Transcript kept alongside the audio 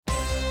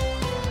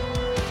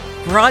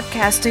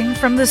Broadcasting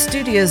from the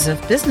studios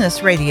of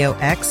Business Radio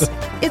X,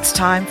 it's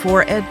time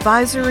for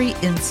Advisory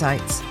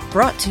Insights,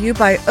 brought to you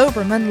by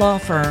Oberman Law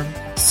Firm,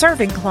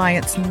 serving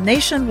clients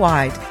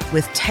nationwide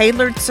with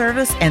tailored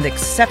service and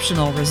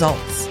exceptional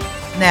results.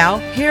 Now,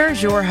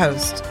 here's your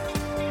host.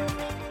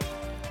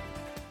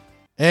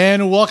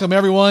 And welcome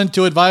everyone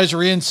to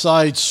Advisory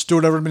Insights.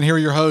 Stuart Oberman here,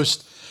 your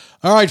host.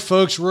 All right,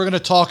 folks, we're going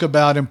to talk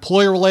about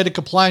employer-related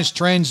compliance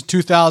trends in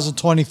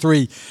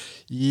 2023.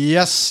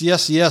 Yes,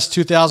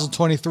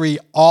 2023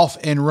 off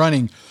and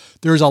running.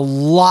 There's a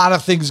lot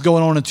of things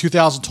going on in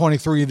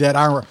 2023 that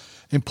our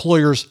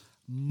employers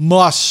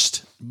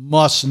must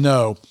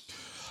know.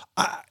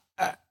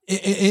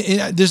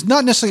 There's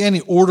not necessarily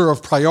any order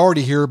of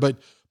priority here, but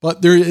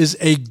there is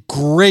a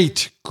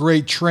great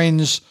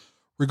trends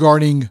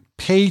regarding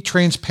pay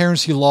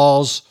transparency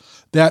laws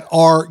that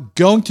are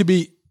going to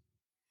be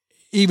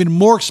even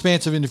more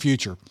expansive in the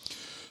future.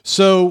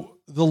 So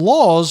the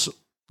laws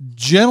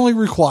generally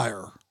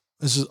require,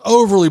 this is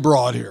overly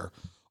broad here,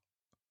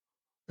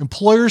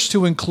 employers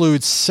to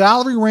include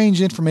salary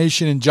range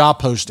information in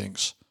job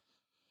postings.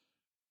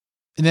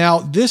 Now,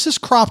 this is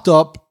cropped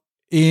up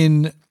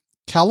in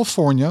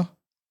California,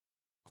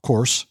 of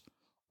course,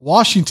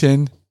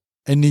 Washington,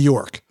 and New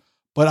York.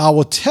 But I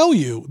will tell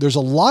you, there's a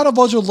lot of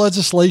other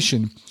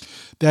legislation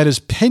that is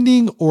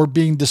pending or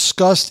being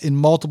discussed in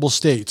multiple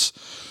states.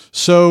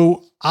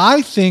 So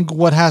I think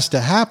what has to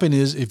happen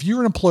is if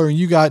you're an employer and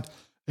you got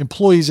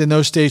employees in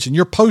those states and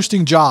you're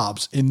posting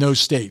jobs in those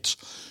states,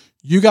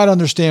 you got to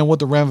understand what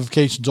the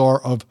ramifications are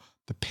of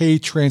the pay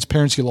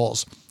transparency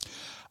laws.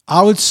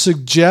 I would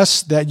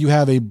suggest that you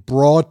have a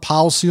broad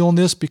policy on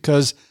this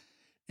because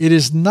it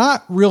is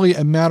not really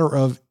a matter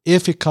of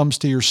if it comes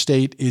to your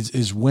state,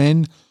 is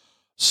when.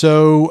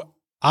 So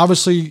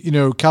obviously,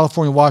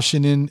 California,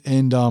 Washington,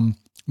 and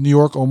New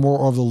York are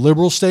more of the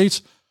liberal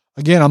states.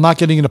 Again, I'm not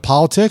getting into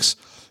politics,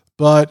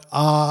 but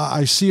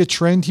I see a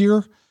trend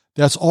here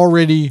that's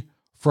already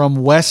from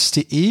west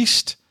to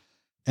east.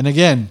 And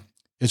again,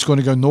 it's going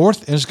to go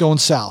north and it's going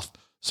south.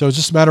 So it's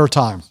just a matter of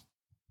time.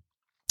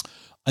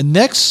 A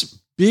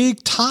next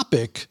big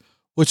topic,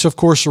 which of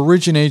course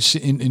originates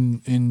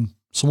in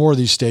some more of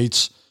these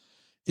states,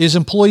 is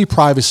employee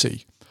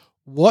privacy.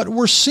 What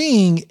we're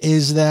seeing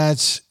is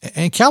that,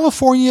 and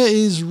California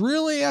is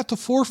really at the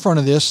forefront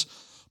of this,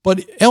 but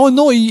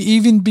Illinois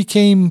even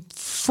became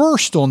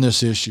first on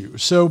this issue.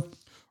 So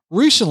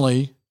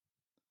recently,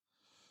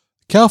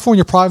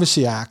 California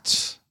Privacy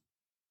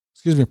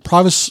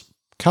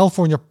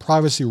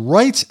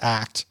Rights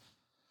Act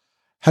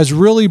has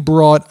really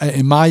brought,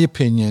 in my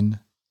opinion,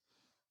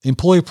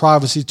 employee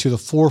privacy to the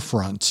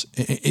forefront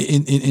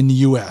in the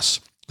U.S.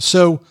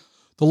 So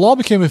the law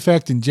became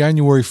effective in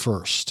January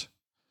 1st.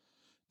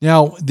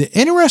 Now, the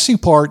interesting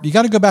part, you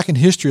got to go back in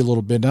history a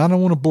little bit, and I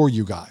don't want to bore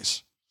you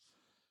guys.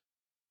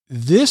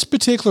 This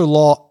particular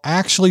law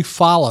actually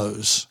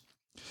follows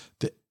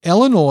the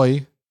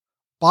Illinois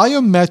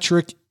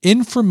Biometric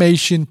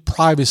Information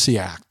Privacy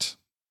Act,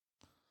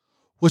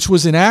 which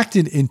was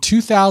enacted in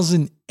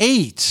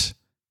 2008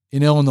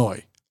 in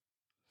Illinois.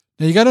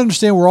 Now, you got to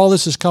understand where all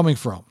this is coming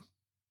from,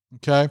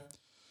 okay?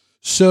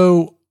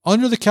 So,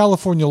 under the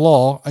California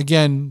law,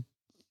 again,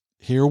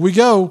 here we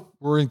go.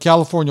 We're in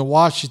California,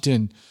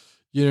 Washington.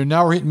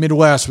 Now we're hitting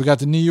Midwest. We got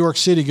the New York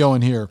City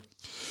going here.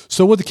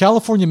 So what the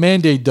California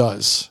mandate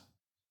does,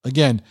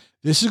 again,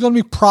 this is going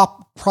to be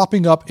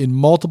propping up in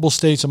multiple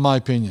states, in my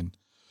opinion.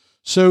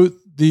 So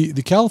the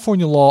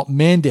California law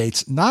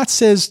mandates, not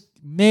says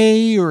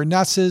may or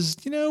not says,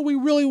 we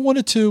really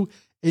wanted to.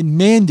 It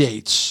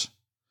mandates.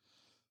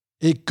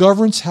 It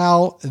governs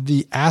how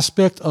the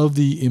aspect of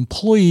the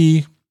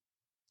employee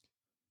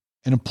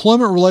and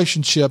employment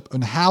relationship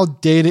and how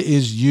data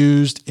is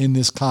used in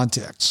this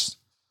context.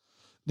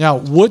 Now,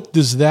 what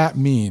does that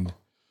mean?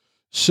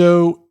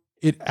 So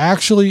it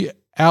actually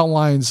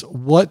outlines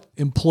what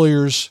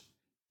employers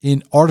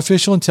in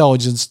artificial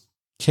intelligence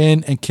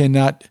can and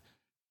cannot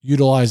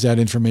utilize that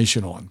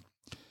information on.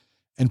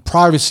 And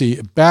privacy,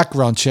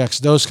 background checks,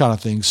 those kind of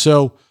things.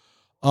 So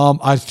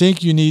I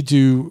think you need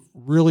to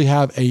really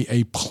have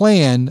a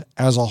plan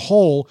as a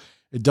whole.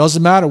 It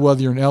doesn't matter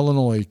whether you're in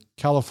Illinois,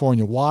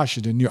 California,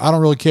 Washington. I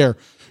don't really care.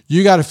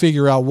 You got to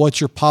figure out what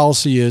your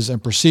policy is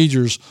and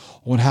procedures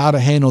on how to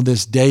handle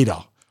this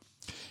data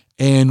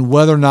and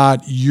whether or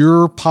not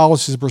your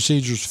policies and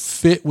procedures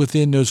fit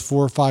within those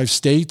 4 or 5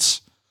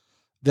 states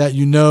that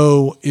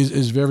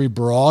is very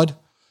broad.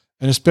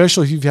 And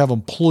especially if you have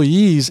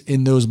employees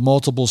in those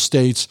multiple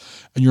states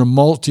and you're a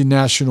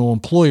multinational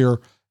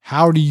employer,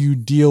 how do you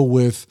deal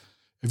with,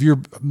 if your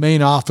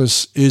main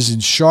office is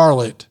in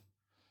Charlotte,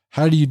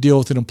 how do you deal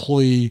with an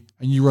employee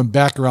and you run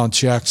background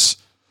checks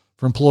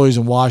for employees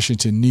in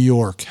Washington, New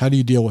York? How do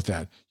you deal with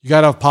that? You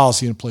got to have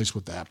policy in place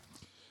with that.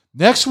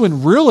 Next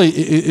one really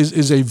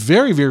is a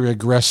very, very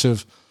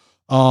aggressive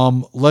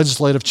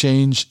legislative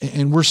change,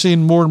 and we're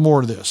seeing more and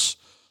more of this.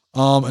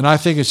 And I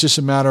think it's just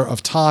a matter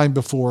of time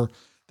before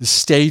the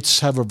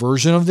states have a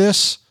version of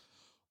this,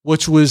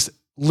 which was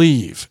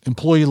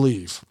employee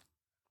leave.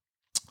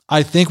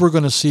 I think we're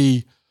going to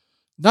see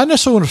not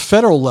necessarily on a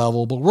federal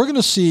level, but we're going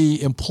to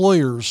see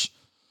employers,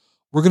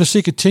 we're going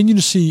to continue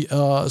to see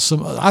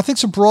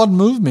some broad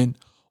movement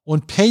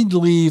on paid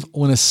leave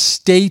on a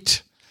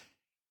state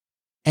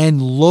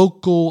and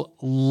local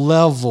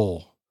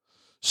level.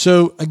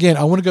 So again,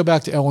 I want to go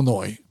back to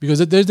Illinois because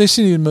they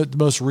seem the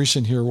most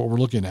recent here, what we're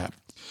looking at.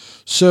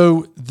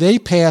 So they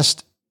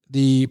passed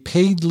the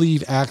Paid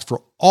Leave Act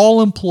for all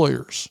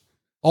workers.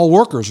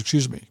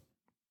 The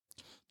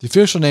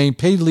official name,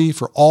 Paid Leave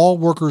for All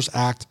Workers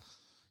Act,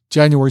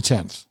 January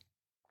 10th.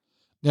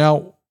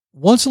 Now,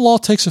 once the law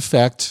takes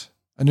effect,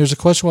 and there's a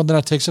question whether or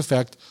not it takes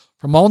effect,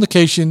 from all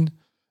indication,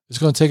 it's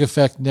going to take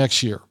effect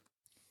next year.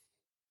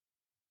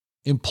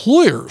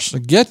 Employers,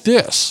 get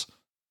this,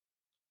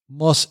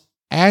 must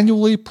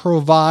annually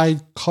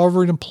provide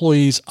covered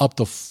employees up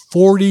to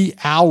 40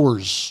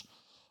 hours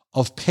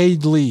of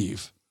paid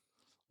leave,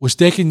 which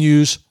they can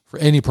use for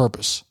any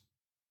purpose.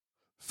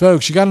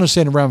 Folks, you got to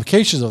understand the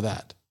ramifications of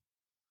that.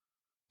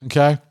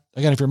 Okay?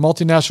 Again, if you're a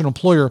multinational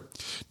employer.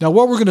 Now,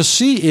 what we're going to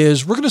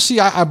see,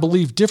 I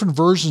believe, different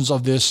versions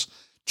of this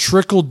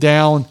trickle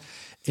down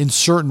in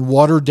certain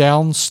watered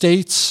down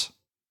states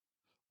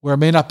where it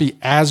may not be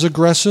as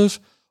aggressive,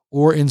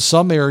 or in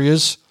some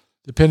areas,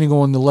 depending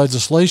on the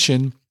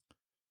legislation,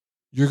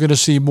 you're going to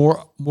see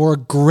more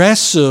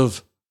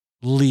aggressive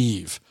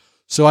leave.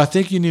 So I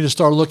think you need to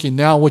start looking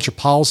now what your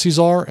policies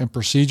are and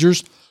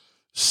procedures.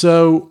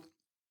 So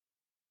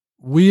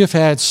we have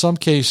had some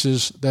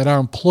cases that our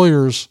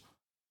employers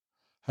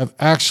have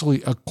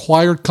actually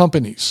acquired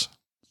companies,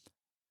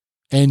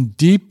 and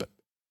deep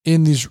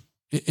in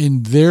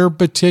their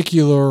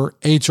particular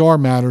HR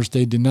matters,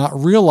 they did not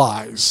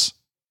realize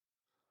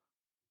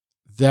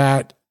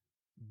that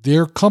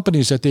their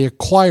companies that they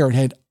acquired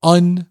had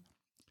no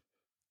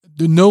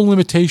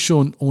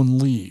limitation on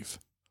leave.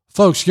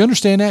 Folks, you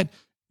understand that?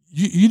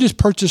 You just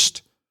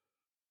purchased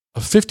a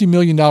 $50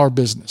 million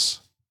business,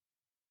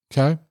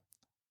 okay?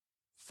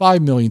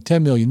 5 million,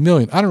 10 million,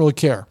 million, I don't really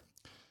care.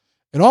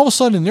 And all of a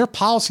sudden in their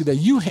policy that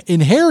you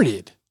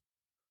inherited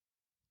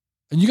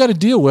and you got to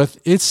deal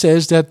with, it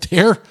says that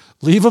their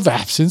leave of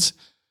absence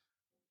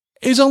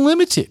is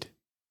unlimited.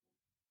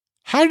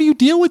 How do you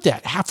deal with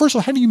that? First of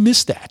all, how do you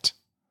miss that?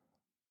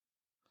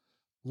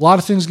 A lot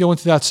of things go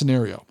into that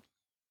scenario.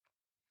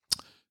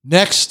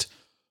 Next,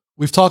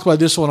 we've talked about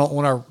this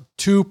on our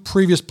 2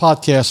 previous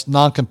podcasts,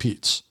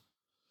 non-competes.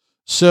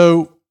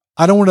 So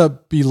I don't want to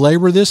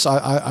belabor this.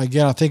 I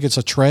think it's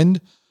a trend.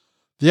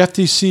 The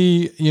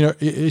FTC,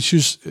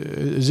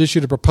 has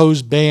issued a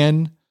proposed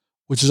ban,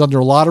 which is under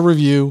a lot of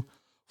review,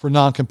 for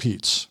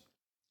non-competes.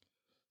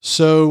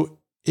 So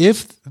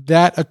if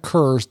that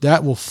occurs,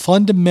 that will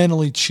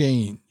fundamentally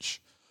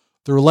change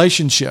the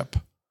relationship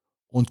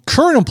on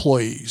current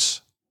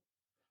employees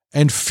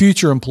and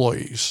future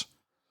employees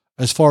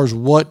as far as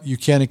what you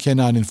can and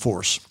cannot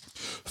enforce.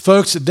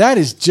 Folks, that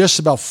is just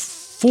about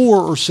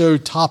 4 or so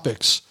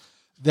topics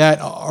that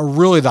are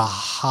really the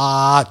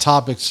hot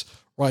topics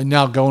right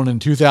now going in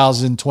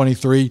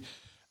 2023.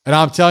 And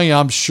I'm telling you,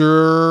 I'm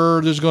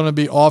sure there's going to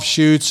be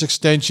offshoots,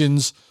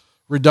 extensions,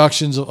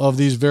 reductions of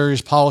these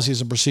various policies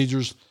and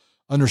procedures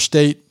under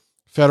state,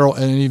 federal,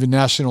 and even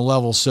national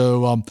level.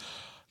 So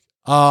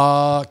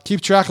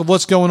keep track of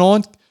what's going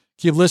on.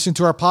 Keep listening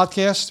to our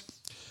podcast.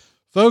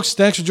 Folks,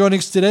 thanks for joining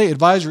us today.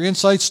 Advisory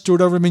Insights,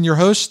 Stuart Oberman, your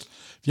host.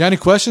 If you have any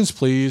questions,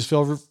 please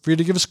feel free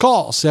to give us a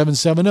call,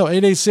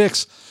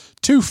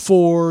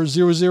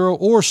 770-886-2400,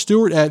 or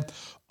Stuart at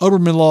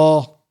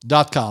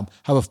obermanlaw.com.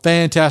 Have a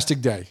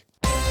fantastic day.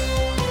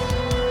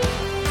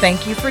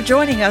 Thank you for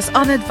joining us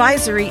on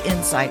Advisory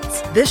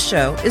Insights. This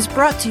show is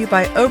brought to you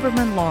by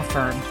Oberman Law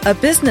Firm, a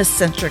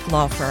business-centric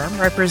law firm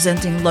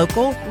representing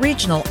local,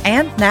 regional,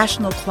 and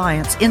national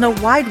clients in a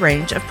wide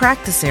range of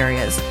practice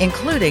areas,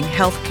 including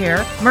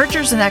healthcare,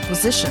 mergers and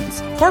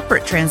acquisitions,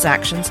 corporate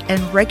transactions,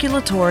 and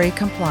regulatory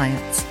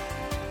compliance.